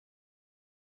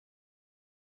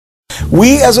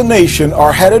We as a nation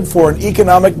are headed for an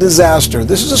economic disaster.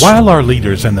 This is While our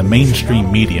leaders and the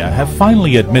mainstream media have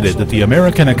finally admitted that the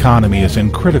American economy is in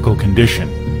critical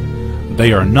condition,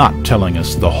 they are not telling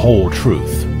us the whole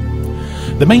truth.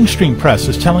 The mainstream press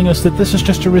is telling us that this is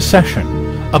just a recession,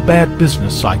 a bad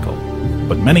business cycle.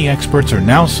 But many experts are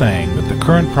now saying that the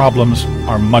current problems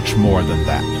are much more than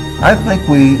that. I think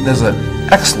there's an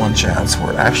excellent chance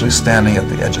we're actually standing at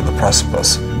the edge of the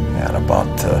precipice and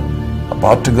about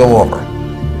to go over.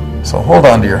 So hold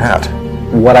on to your hat.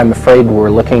 What I'm afraid we're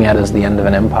looking at is the end of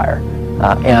an empire.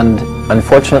 And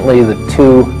unfortunately, the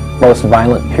two most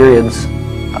violent periods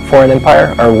for an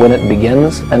empire are when it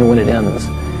begins and when it ends.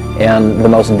 And the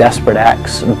most desperate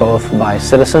acts, both by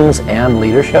citizens and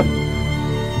leadership,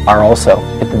 are also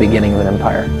at the beginning of an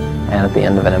empire and at the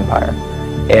end of an empire.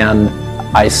 And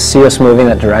I see us moving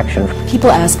that direction.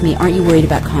 People ask me, aren't you worried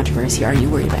about controversy? Are you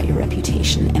worried about your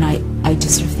reputation? And I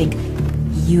just sort of think,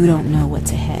 you don't know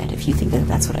what's ahead if you think that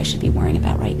that's what I should be worrying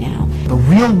about right now. The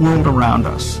real world around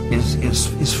us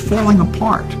is falling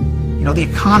apart. You know, the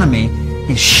economy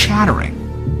is shattering.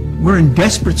 We're in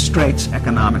desperate straits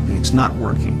economically. It's not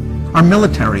working. Our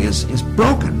military is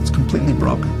broken. It's completely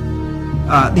broken.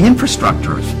 The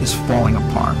infrastructure is falling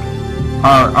apart.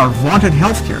 Our vaunted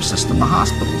healthcare system, the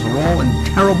hospitals, are all in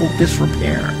terrible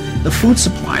disrepair. The food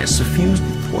supply is suffused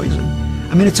with poison.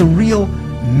 I mean, it's a real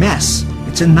mess.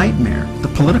 It's a nightmare. The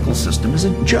political system is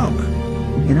a joke.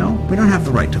 You know, we don't have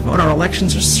the right to vote. Our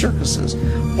elections are circuses.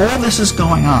 All this is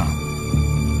going on.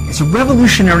 It's a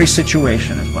revolutionary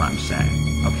situation is what I'm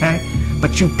saying, okay?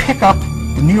 But you pick up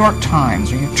the New York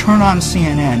Times or you turn on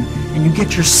CNN and you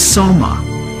get your soma.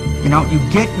 You know, you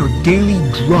get your daily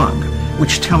drug,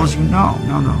 which tells you, no,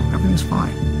 everything's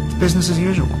fine. It's business as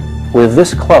usual. We're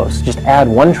this close. Just add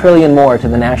 $1 trillion more to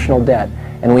the national debt,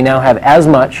 and we now have as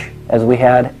much as we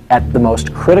had at the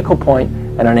most critical point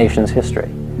in our nation's history.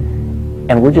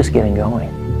 And we're just getting going.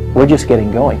 We're just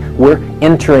getting going. We're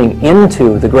entering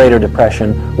into the Greater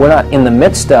Depression. We're not in the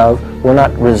midst of, we're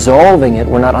not resolving it,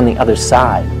 we're not on the other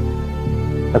side.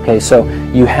 Okay, so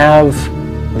you have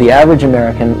the average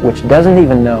American, which doesn't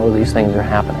even know these things are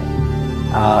happening.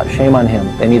 Shame on him.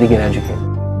 They need to get educated.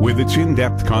 With its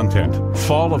in-depth content,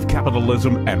 Fall of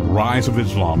Capitalism and Rise of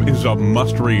Islam is a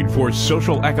must-read for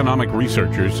social economic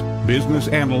researchers, business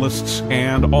analysts,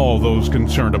 and all those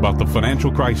concerned about the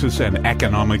financial crisis and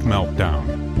economic meltdown.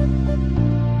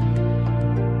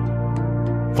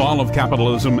 Fall of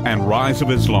Capitalism and Rise of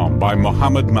Islam by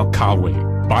Mohammad Malkawi.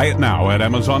 Buy it now at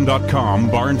Amazon.com,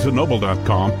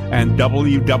 BarnesandNoble.com, and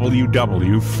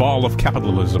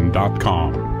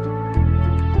www.fallofcapitalism.com.